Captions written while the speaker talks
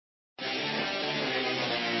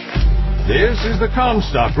This is the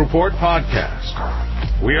Comstock Report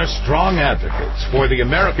podcast. We are strong advocates for the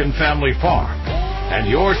American family farm and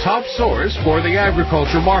your top source for the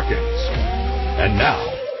agriculture markets. And now,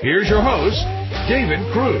 here's your host, David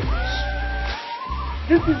Cruz.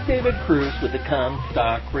 This is David Cruz with the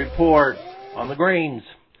Comstock Report on the grains.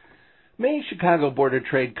 May Chicago Board of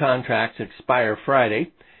Trade contracts expire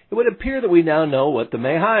Friday. It would appear that we now know what the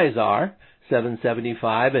May highs are.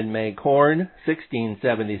 775 in May corn,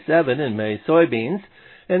 1677 in May soybeans,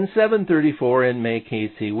 and 734 in May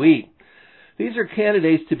KC wheat. These are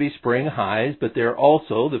candidates to be spring highs, but they're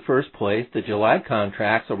also the first place the July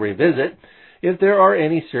contracts will revisit if there are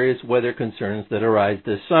any serious weather concerns that arise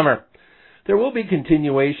this summer. There will be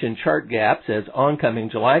continuation chart gaps as oncoming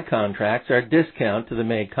July contracts are discount to the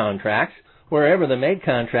May contracts, wherever the May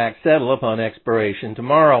contracts settle upon expiration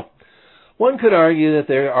tomorrow. One could argue that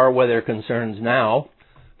there are weather concerns now.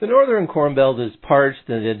 The northern Corn Belt is parched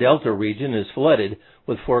and the Delta region is flooded,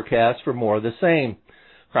 with forecasts for more of the same.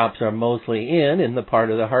 Crops are mostly in the part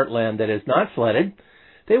of the heartland that is not flooded.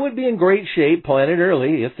 They would be in great shape planted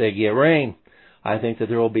early if they get rain. I think that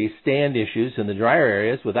there will be stand issues in the drier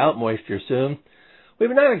areas without moisture soon. We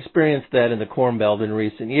have not experienced that in the Corn Belt in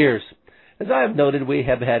recent years. As I have noted, we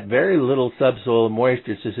have had very little subsoil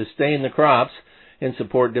moisture to sustain the crops and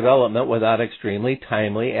support development without extremely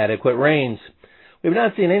timely, adequate rains. We have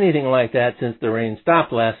not seen anything like that since the rain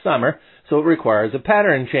stopped last summer, so it requires a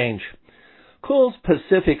pattern change. Cool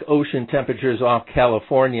Pacific Ocean temperatures off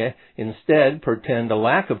California instead portend a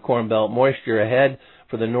lack of Corn Belt moisture ahead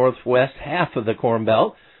for the northwest half of the Corn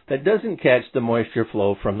Belt that doesn't catch the moisture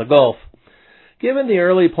flow from the Gulf. Given the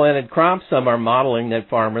early planted crops, some are modeling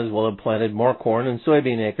that farmers will have planted more corn and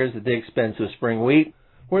soybean acres at the expense of spring wheat.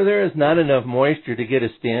 Where there is not enough moisture to get a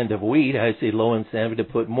stand of wheat, I see low incentive to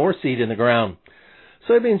put more seed in the ground.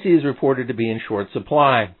 Soybean seed is reported to be in short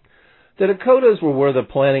supply. The Dakotas were where the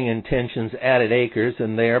planting intentions added acres,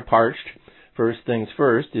 and they are parched. First things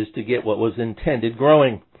first is to get what was intended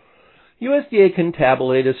growing. USDA can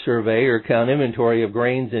tabulate a survey or count inventory of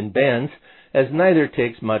grains in bins, as neither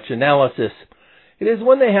takes much analysis. It is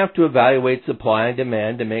when they have to evaluate supply and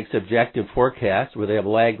demand to make subjective forecasts where they have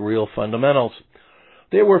lagged real fundamentals.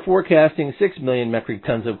 They were forecasting 6 million metric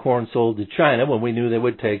tons of corn sold to China when we knew they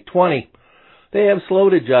would take 20. They have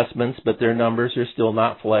slowed adjustments, but their numbers are still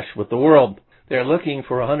not flush with the world. They're looking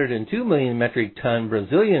for 102 million metric ton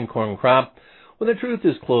Brazilian corn crop, when the truth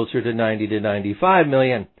is closer to 90 to 95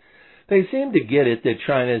 million. They seem to get it that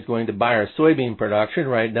China is going to buy our soybean production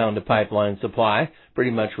right down to pipeline supply,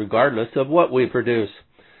 pretty much regardless of what we produce.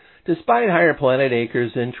 Despite higher planted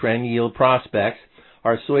acres and trend yield prospects,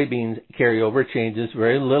 our soybeans carryover changes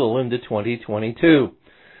very little into 2022.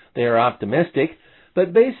 They are optimistic,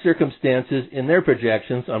 but base circumstances in their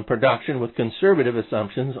projections on production with conservative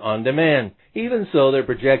assumptions on demand. Even so, their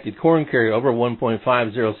projected corn carryover,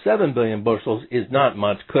 1.507 billion bushels, is not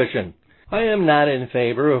much cushion. I am not in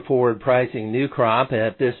favor of forward pricing new crop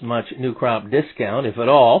at this much new crop discount, if at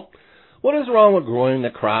all. What is wrong with growing the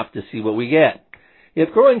crop to see what we get?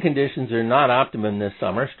 If growing conditions are not optimum this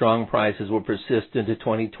summer, strong prices will persist into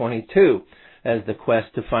 2022 as the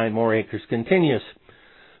quest to find more acres continues.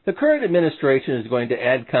 The current administration is going to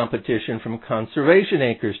add competition from conservation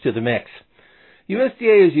acres to the mix.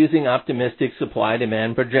 USDA is using optimistic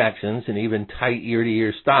supply-demand projections and even tight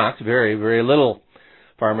year-to-year stocks very, very little.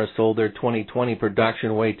 Farmers sold their 2020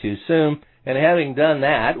 production way too soon, and having done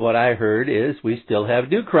that, what I heard is we still have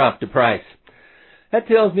new crop to price. That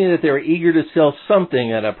tells me that they're eager to sell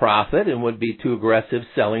something at a profit and would be too aggressive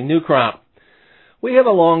selling new crop. We have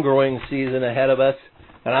a long growing season ahead of us,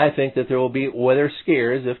 and I think that there will be weather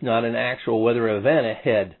scares, if not an actual weather event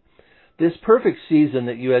ahead. This perfect season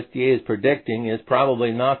that USDA is predicting is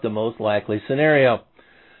probably not the most likely scenario.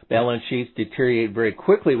 Balance sheets deteriorate very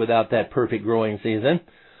quickly without that perfect growing season.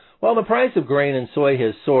 While the price of grain and soy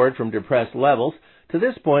has soared from depressed levels, to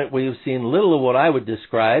this point, we have seen little of what I would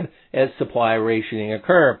describe as supply rationing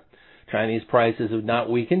occur. Chinese prices have not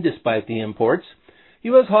weakened despite the imports.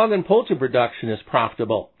 U.S. hog and poultry production is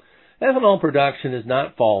profitable. Ethanol production has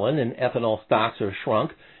not fallen, and ethanol stocks are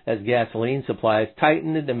shrunk as gasoline supplies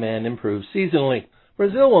tighten and demand improves seasonally.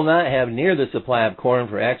 Brazil will not have near the supply of corn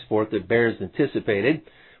for export that bears anticipated.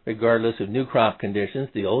 Regardless of new crop conditions,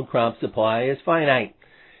 the old crop supply is finite.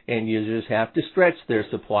 End users have to stretch their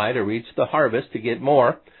supply to reach the harvest to get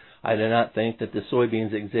more. I do not think that the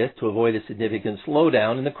soybeans exist to avoid a significant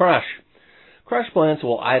slowdown in the crush. Crush plants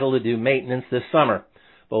will idle to do maintenance this summer.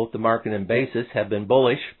 Both the market and basis have been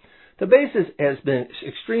bullish. The basis has been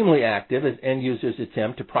extremely active as end users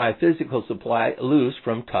attempt to pry physical supply loose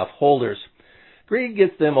from tough holders. Greed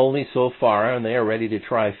gets them only so far, and they are ready to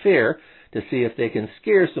try fair to see if they can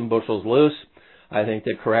scare some bushels loose. I think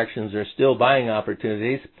that corrections are still buying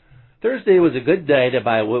opportunities. Thursday was a good day to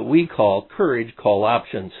buy what we call courage call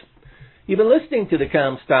options. You've been listening to the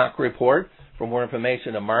Comstock Report. For more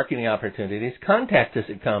information on marketing opportunities, contact us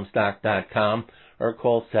at Comstock.com or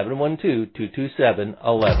call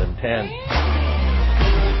 712-227-1110.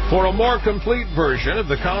 For a more complete version of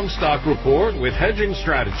the Comstock Report with hedging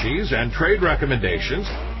strategies and trade recommendations,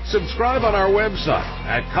 subscribe on our website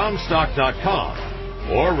at Comstock.com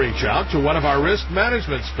or reach out to one of our risk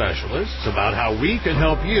management specialists about how we can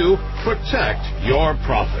help you protect your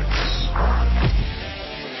profits.